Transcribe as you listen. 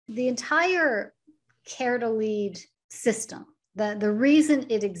The entire Care to Lead system, the reason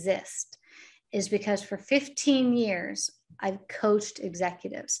it exists is because for 15 years, I've coached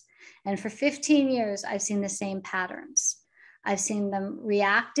executives. And for 15 years, I've seen the same patterns. I've seen them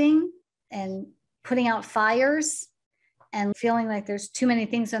reacting and putting out fires and feeling like there's too many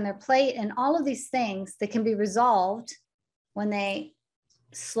things on their plate, and all of these things that can be resolved when they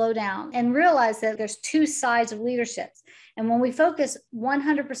slow down and realize that there's two sides of leadership. And when we focus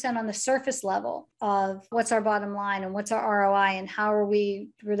 100% on the surface level of what's our bottom line and what's our ROI and how are we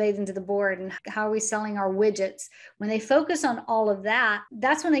relating to the board and how are we selling our widgets, when they focus on all of that,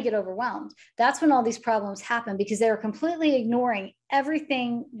 that's when they get overwhelmed. That's when all these problems happen, because they're completely ignoring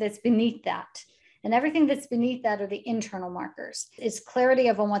everything that's beneath that. And everything that's beneath that are the internal markers. It's clarity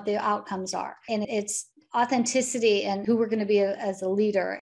of on what the outcomes are. And it's authenticity and who we're going to be as a leader.